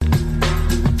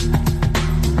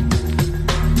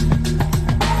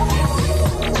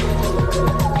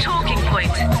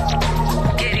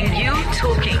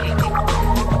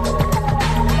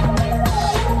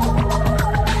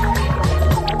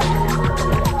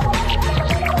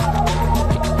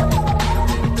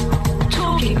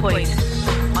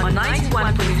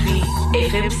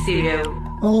FM studio.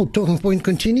 Well, Talking Point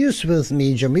continues with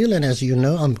me, Jamiel, and as you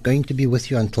know, I'm going to be with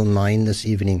you until 9 this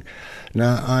evening.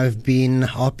 Now, I've been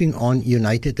harping on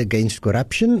United Against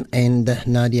Corruption, and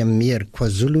Nadia Meer,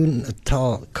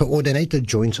 KwaZulu-Natal coordinator,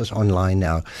 joins us online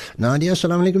now. Nadia,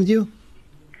 assalamu alaikum to you.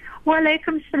 Wa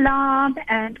alaikum salam,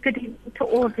 and good evening to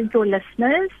all of your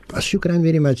listeners. Shukran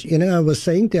very much. You know, I was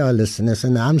saying to our listeners,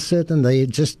 and I'm certain they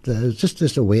just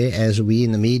as aware as we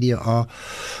in the media are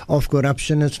of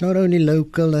corruption. It's not only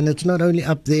local, and it's not only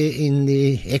up there in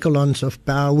the echelons of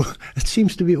power. It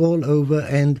seems to be all over,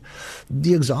 and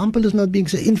the example is not being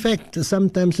set. In fact,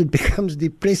 sometimes it becomes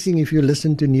depressing if you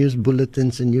listen to news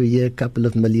bulletins and you hear a couple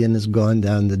of million has gone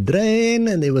down the drain,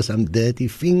 and there were some dirty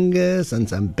fingers and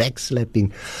some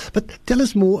backslapping. But tell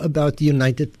us more about the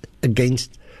United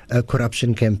Against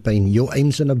Corruption campaign, your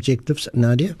aims and objectives,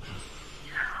 Nadia.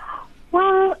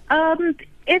 Well,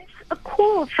 it's a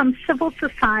call from civil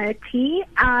society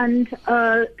and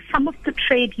some of the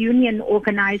trade union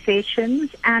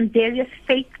organizations and various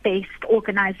faith-based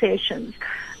organizations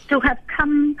who have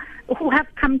come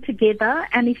together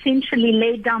and essentially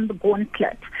laid down the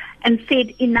gauntlet and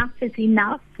said enough is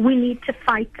enough. We need to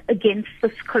fight against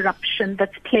this corruption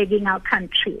that's plaguing our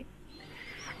country.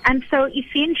 And so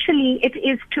essentially it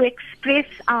is to express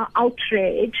our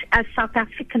outrage as South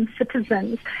African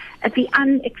citizens at the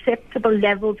unacceptable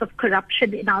levels of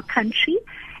corruption in our country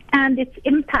and its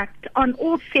impact on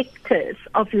all sectors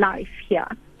of life here.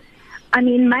 I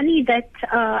mean, money that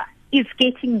is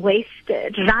getting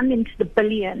wasted, run into the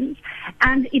billions,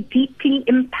 and it deeply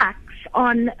impacts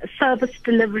on service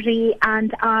delivery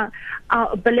and our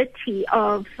ability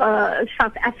of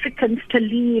South Africans to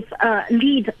lead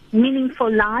meaningful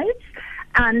lives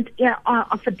and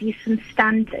of a decent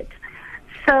standard.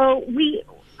 So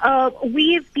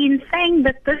we've been saying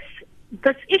that this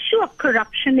issue of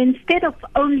corruption, instead of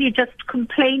only just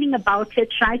complaining about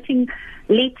it, writing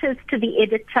letters to the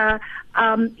editor,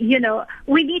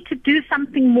 we need to do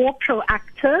something more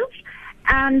proactive.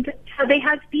 And so there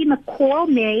has been a call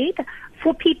made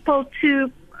for people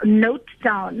to note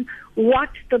down what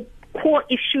the core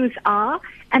issues are,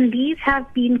 and these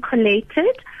have been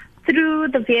collated through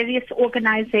the various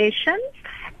organizations.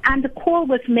 And the call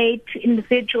was made to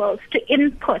individuals to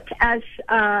input as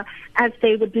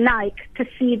they would like to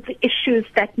see the issues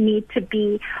that need to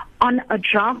be on a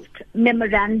draft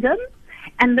memorandum.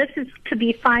 And this is to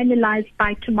be finalized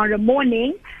by tomorrow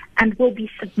morning and will be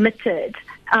submitted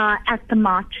at the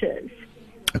marches.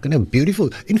 Okay, no, beautiful.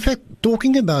 In fact,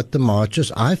 talking about the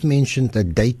marches, I've mentioned the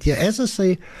date here. As I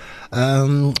say,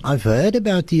 I've heard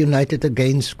about the United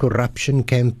Against Corruption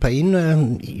campaign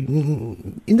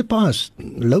in the past,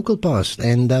 local past,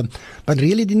 and but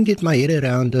really didn't get my head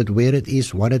around it, where it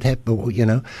is, what it happened, you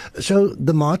know. So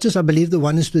the marches, I believe the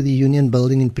one is to the Union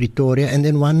Building in Pretoria, and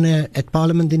then one at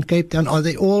Parliament in Cape Town. Are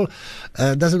they all?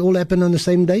 Does it all happen on the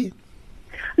same day?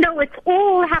 No, it's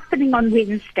all happening on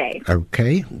Wednesday.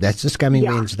 Okay, that's this coming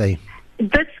Wednesday.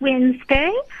 This Wednesday,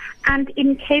 and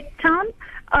in Cape Town.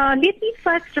 Let me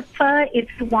first refer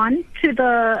everyone to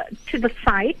the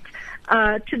site,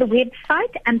 to the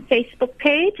website and Facebook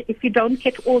page. If you don't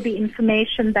get all the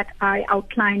information that I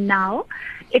outline now,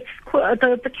 it's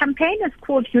the campaign is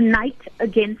called Unite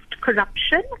Against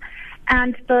Corruption.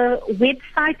 And the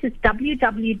website is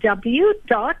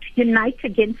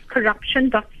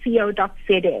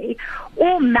www.uniteagainstcorruption.co.za.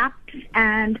 All maps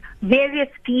and various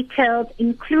details,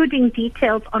 including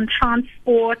details on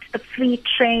transport, the free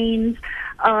trains,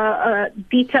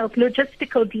 details,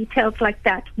 logistical details like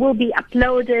that, will be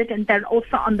uploaded, and then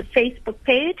also on the Facebook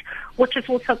page, which is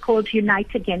also called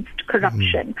Unite Against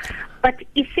Corruption. But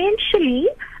essentially,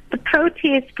 the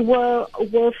protest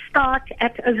will start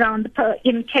at around,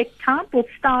 in Cape Town, will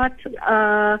start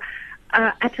at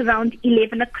around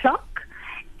 11 o'clock,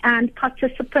 and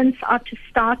participants are to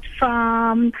start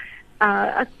from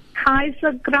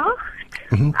Keisergracht.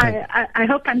 I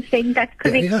hope I'm saying that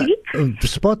correctly. Yeah.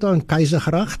 Spot on,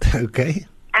 Keisergracht, okay.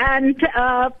 And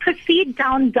proceed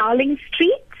down Darling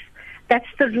Street,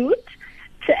 that's the route,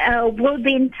 will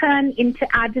then turn into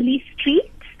Adderley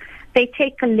Street. They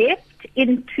take a left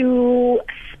into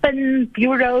Spin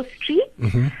Bureau Street,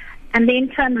 and then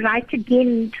turn right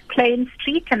again to Plain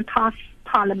Street and pass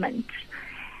Parliament.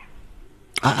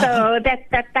 So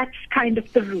that's kind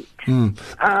of the route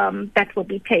that will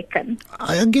be taken.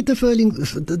 I get the feeling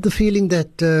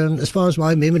that, as far as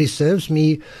my memory serves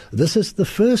me, this is the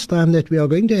first time that we are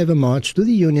going to have a march to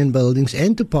the Union Buildings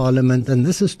and to Parliament, and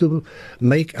this is to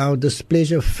make our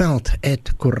displeasure felt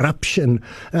at corruption.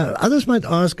 Others might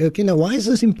ask, okay, now why is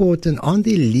this important?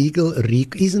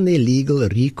 Isn't there legal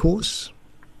recourse?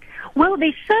 Well,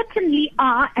 they certainly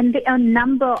are, and there are a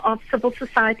number of civil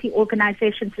society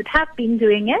organizations that have been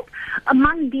doing it.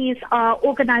 Among these are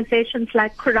organizations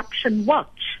like Corruption Watch,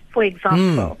 for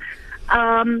example,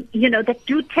 that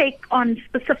do take on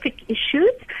specific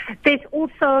issues. There's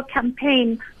also a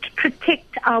campaign to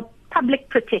protect our public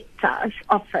protector's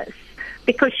office,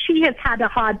 because she has had a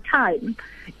hard time,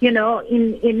 with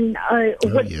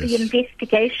the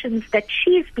investigations that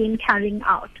she's been carrying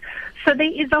out. So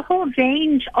there is a whole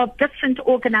range of different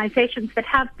organizations that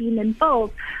have been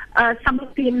involved. Some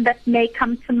of them that may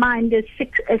come to mind is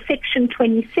Section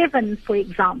 27, for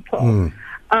example,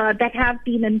 that have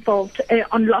been involved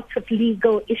on lots of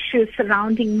legal issues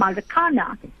surrounding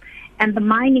Marikana and the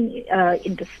mining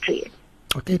industry.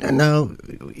 Okay, now,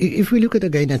 if we look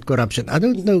again at corruption, I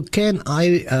don't know, can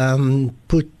I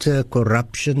put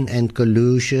corruption and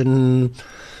collusion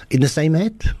in the same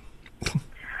hat?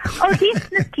 Oh,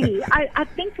 definitely. I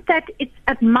think that it's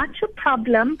as much a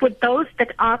problem with those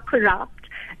that are corrupt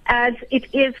as it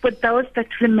is with those that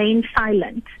remain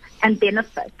silent and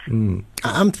benefit.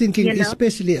 I'm thinking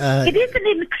especially... it is an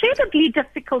incredibly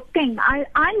difficult thing.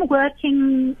 I'm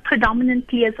working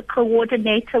predominantly as a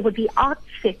coordinator with the arts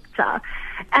sector.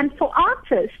 And for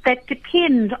artists that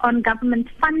depend on government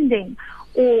funding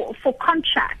or for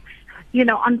contracts,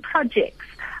 on projects,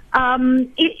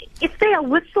 if they are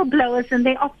whistleblowers, and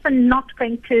they're often not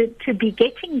going to be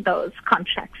getting those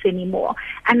contracts anymore,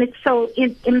 and it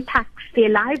impacts their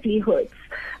livelihoods.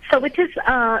 So it is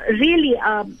really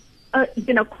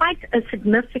quite a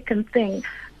significant thing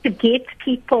to get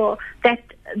people that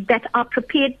are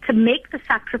prepared to make the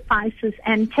sacrifices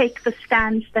and take the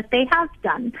stands that they have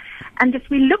done. And if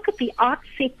we look at the arts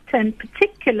sector in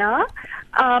particular,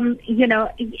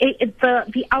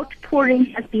 the outpouring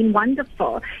has been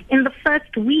wonderful. In the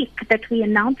first week that we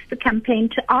announced the campaign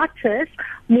to artists,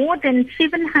 more than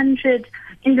 700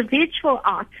 individual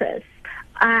artists,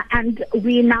 and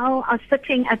we now are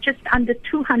sitting at just under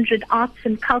 200 arts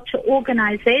and culture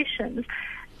organizations,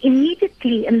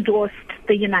 immediately endorsed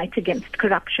the Unite Against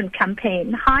Corruption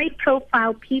campaign.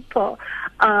 High-profile people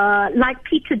like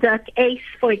Peter Dirk Ace,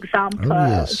 for example,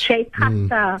 Jay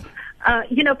Pasta,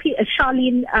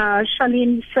 Charlene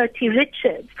Surti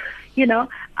Richards,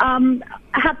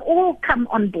 have all come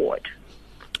on board.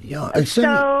 Yeah,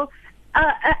 so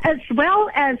as well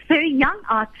as very young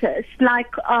artists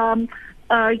like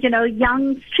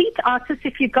young street artists.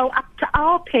 If you go up to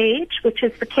our page, which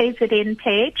is the KZN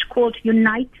page called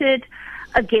United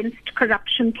Against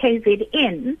Corruption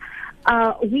KZN,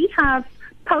 we have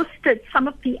posted some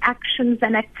of the actions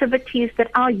and activities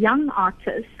that our young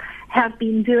artists have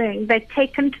been doing. They've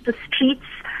taken to the streets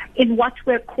in what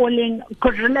we're calling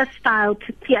guerrilla-style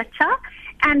theatre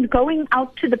and going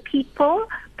out to the people,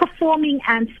 performing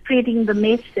and spreading the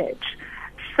message.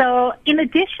 So in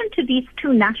addition to these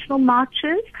two national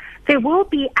marches, there will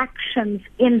be actions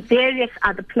in various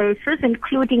other places,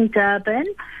 including Durban.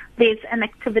 There's an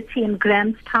activity in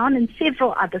Grahamstown and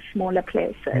several other smaller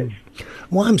places.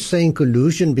 Well, I'm saying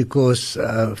collusion because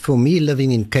for me,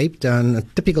 living in Cape Town, a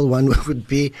typical one would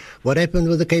be what happened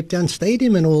with the Cape Town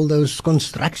Stadium and all those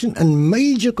construction and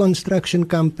major construction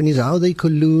companies, how they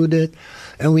colluded.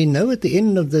 And we know at the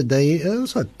end of the day,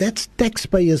 that's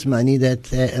taxpayers' money that,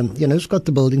 has got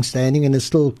the building standing and is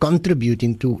still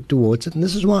contributing towards it. And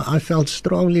this is why I felt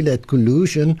strongly that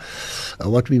collusion,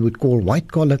 what we would call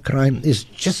white-collar crime, is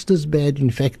just as bad,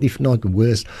 in fact, if not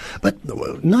worse. But,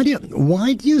 Nadia,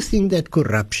 why do you think that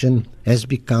corruption has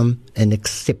become an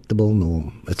acceptable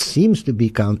norm? It seems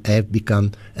to have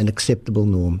become an acceptable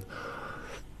norm.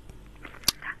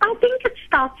 I think it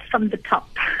starts from the top.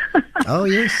 Oh,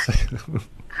 yes.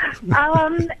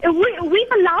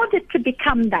 We've allowed it to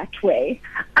become that way.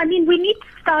 I mean, we need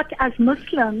to start as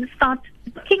Muslims, start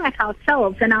looking at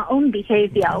ourselves and our own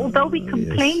behavior, although we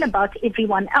complain about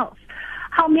everyone else.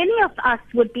 How many of us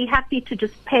would be happy to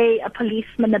just pay a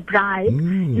policeman a bribe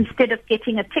instead of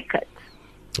getting a ticket?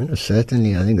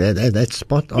 Certainly, I think that's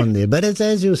spot on there. But it's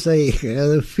as you say,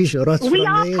 the fish rots from the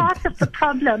head. We are part of the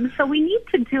problem, so we need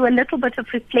to do a little bit of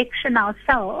reflection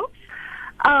ourselves.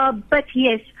 But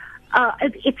yes,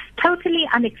 it's totally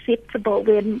unacceptable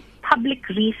when public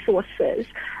resources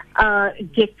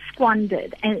get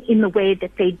squandered in the way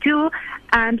that they do.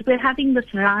 And we're having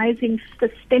this rising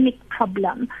systemic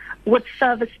problem with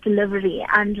service delivery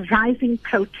and rising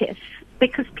protests,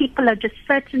 because people are just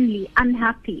certainly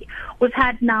unhappy. We've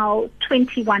had now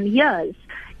 21 years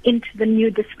into the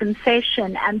new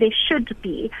dispensation, and there should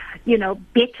be,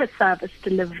 better service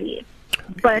delivery.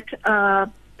 But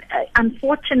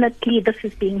unfortunately, this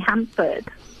is being hampered.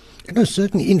 No,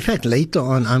 certainly. In fact, later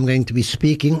on, I'm going to be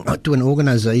speaking to an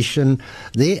organization.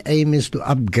 Their aim is to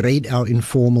upgrade our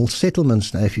informal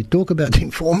settlements. Now, if you talk about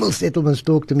informal settlements,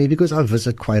 talk to me, because I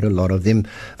visit quite a lot of them.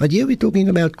 But here we're talking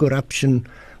about corruption,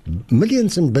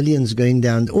 millions and billions going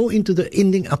down, or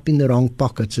ending up in the wrong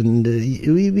pockets. And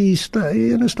we start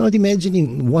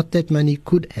imagining what that money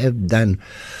could have done.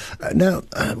 Now,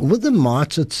 with the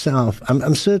march itself,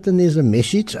 I'm certain there's a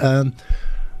message.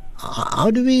 How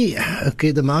do we?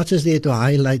 Okay, the march is there to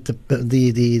highlight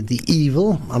the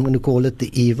evil. I'm going to call it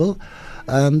the evil.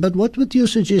 But what would you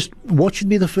suggest? What should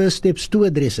be the first steps to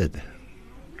address it?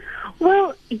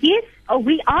 Well, yes,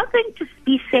 we are going to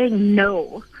be saying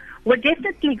no. We're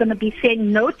definitely going to be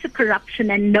saying no to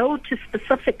corruption and no to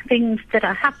specific things that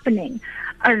are happening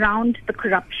around the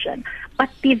corruption. But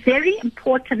the very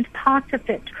important part of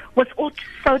it was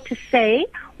also to say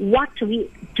what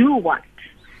we do want.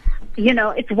 You know,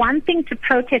 it's one thing to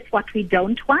protest what we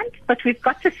don't want, but we've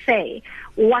got to say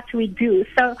what we do.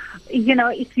 So, you know,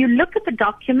 if you look at the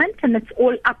document, and it's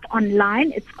all up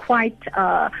online, it's quite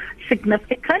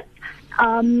significant.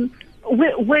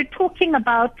 We're talking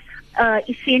about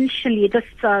essentially this,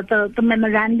 the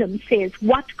memorandum says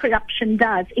what corruption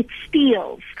does. It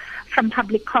steals from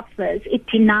public coffers. It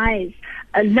denies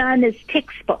learners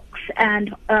textbooks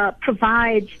and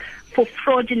provides for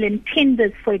fraudulent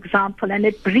tenders, for example, and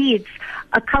it breeds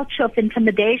a culture of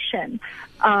intimidation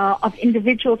of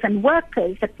individuals and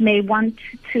workers that may want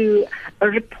to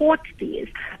report these.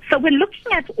 So we're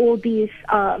looking at all these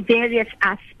various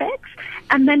aspects,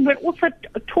 and then we're also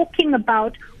talking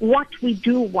about what we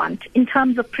do want in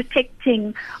terms of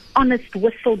protecting honest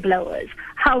whistleblowers,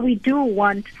 how we do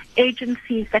want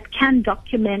agencies that can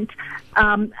document,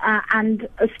 and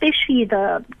especially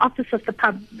the Office of the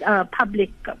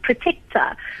Public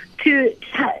Protector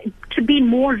to be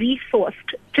more resourced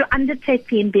to undertake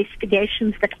the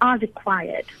investigations that are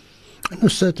required. No,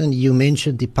 certainly, you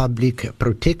mentioned the public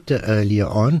protector earlier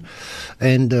on,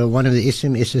 and one of the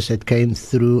SMSs that came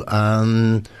through,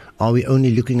 are we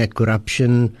only looking at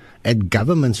corruption at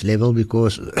government's level,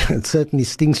 because it certainly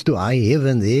stinks to high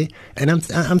heaven there. And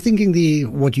I'm thinking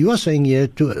what you are saying here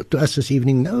to us this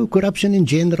evening, no, corruption in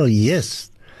general, yes.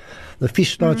 The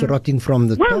fish starts rotting from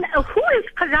the top. Well, who is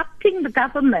corrupting the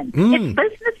government? It's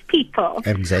business people.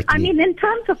 Exactly. I mean, in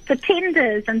terms of the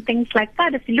tenders and things like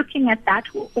that, if you're looking at that,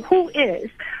 who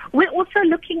is? We're also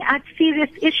looking at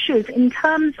serious issues in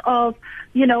terms of,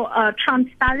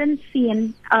 transparency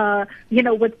and,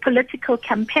 with political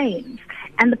campaigns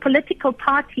and the political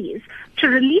parties to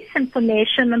release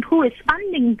information on who is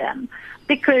funding them.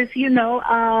 Because,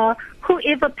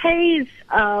 whoever pays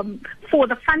for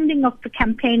the funding of the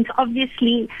campaigns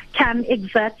obviously can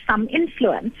exert some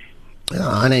influence.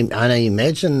 Yeah, and I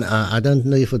imagine, I don't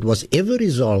know if it was ever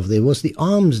resolved, there was the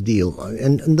arms deal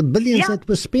and the billions that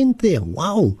were spent there.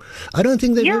 Wow. I don't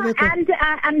think they ever...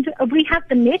 and we have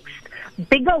the next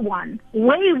bigger one,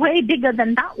 way bigger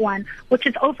than that one, which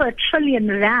is over R1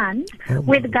 trillion,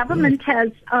 where the government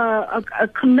has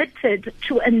committed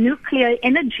to a nuclear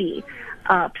energy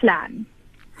plan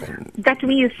that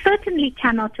we certainly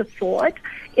cannot afford.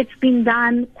 It's been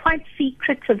done quite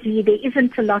secretively. There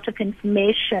isn't a lot of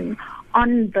information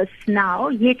on this now,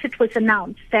 yet it was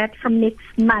announced that from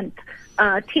next month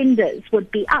tenders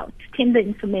would be out. Tender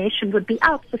information would be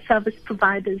out for service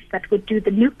providers that would do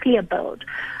the nuclear build.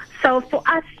 So for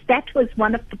us, that was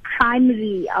one of the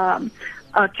primary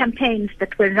campaigns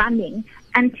that we're running,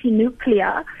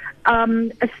 anti-nuclear,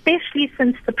 especially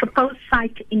since the proposed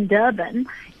site in Durban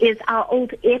is our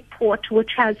old airport,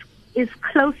 which is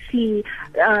closely,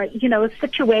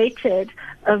 situated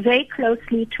very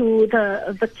closely to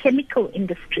the chemical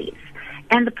industries.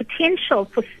 And the potential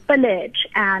for spillage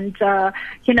and,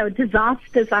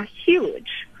 disasters are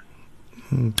huge.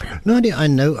 Nadia, I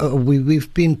know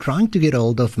we've been trying to get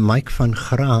hold of Mike van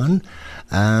Graan,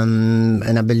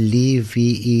 and I believe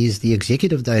he is the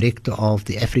executive director of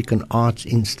the African Arts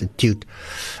Institute.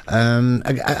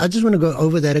 I just want to go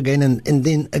over that again and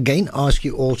then again ask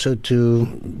you also to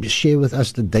share with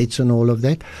us the dates and all of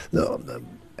that.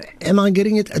 Am I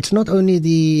getting it? It's not only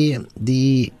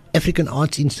the African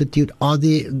Arts Institute.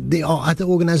 There are other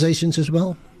organizations as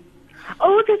well?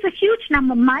 Oh, there's a huge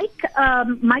number. Mike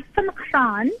van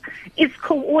Graan is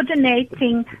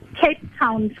coordinating Cape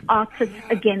Town's Artists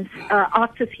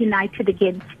United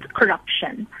Against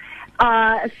Corruption.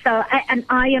 And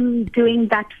I am doing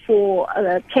that for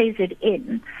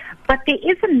KZN. But there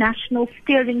is a national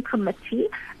steering committee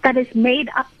that is made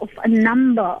up of a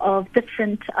number of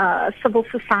different civil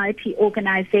society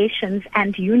organizations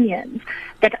and unions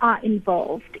that are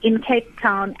involved in Cape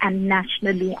Town and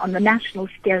nationally on the National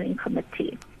Steering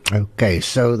Committee. Okay,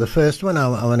 so the first one,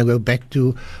 I want to go back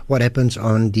to what happens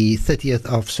on the 30th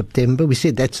of September. We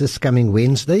said that's this coming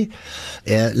Wednesday.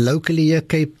 Locally here,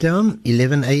 Cape Town,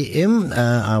 11 a.m.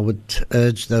 I would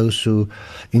urge those who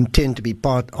intend to be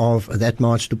part of that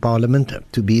march to Parliament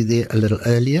to be there a little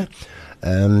earlier.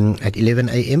 At 11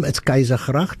 a.m. It's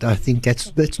Keisergracht. I think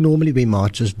that's normally where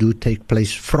marches do take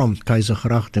place, from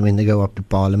Keisergracht, and when they go up to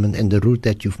Parliament, and the route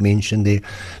that you've mentioned there.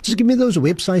 Just give me those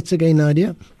websites again,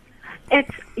 Nadia. It's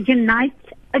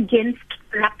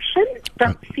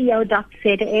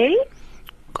uniteagainstcorruption.co.za.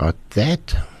 Got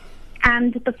that.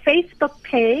 And the Facebook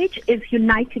page is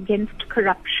Unite Against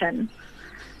Corruption.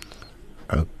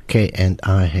 Okay, and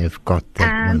I have got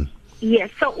that one.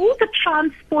 Yes, so all the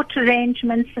transport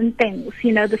arrangements and things,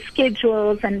 the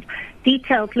schedules and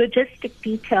details, logistic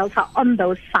details are on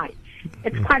those sites.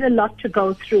 It's quite a lot to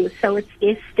go through, so it's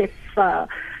best if,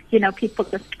 people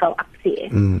just go up there.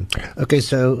 Okay,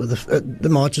 so the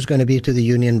march is going to be to the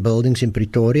Union Buildings in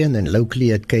Pretoria, and then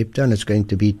locally at Cape Town it's going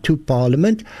to be to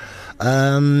Parliament.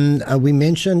 We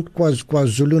mentioned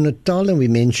KwaZulu-Natal and we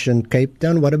mentioned Cape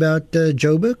Town. What about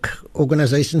Joburg?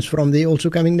 Organizations from there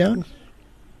also coming down?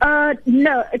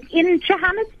 No. In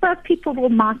Johannesburg, people will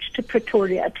march to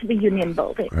Pretoria, to the Union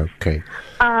Building. Okay.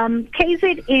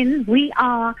 KZN, we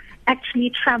are actually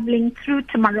traveling through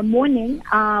tomorrow morning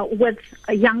with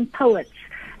young poets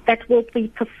that will be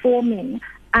performing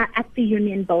at the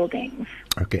Union Buildings.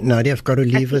 Okay, Nadia, I've got to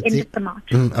leave it there.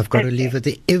 I've got to leave it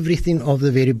there. Everything of the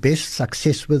very best.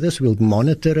 Success with this. We'll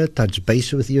monitor it, touch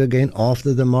base with you again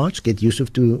after the march. Get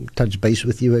Yusuf to touch base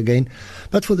with you again.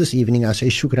 But for this evening, I say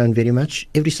shukran very much.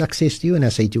 Every success to you, and I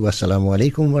say to you, assalamu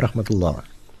alaikum wa rahmatullah.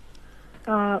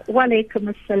 Wa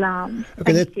alaikum assalam.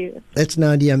 Okay, Thank you. That's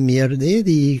Nadia Meer there,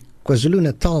 the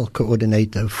KwaZulu-Natal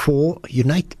coordinator for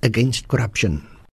Unite Against Corruption.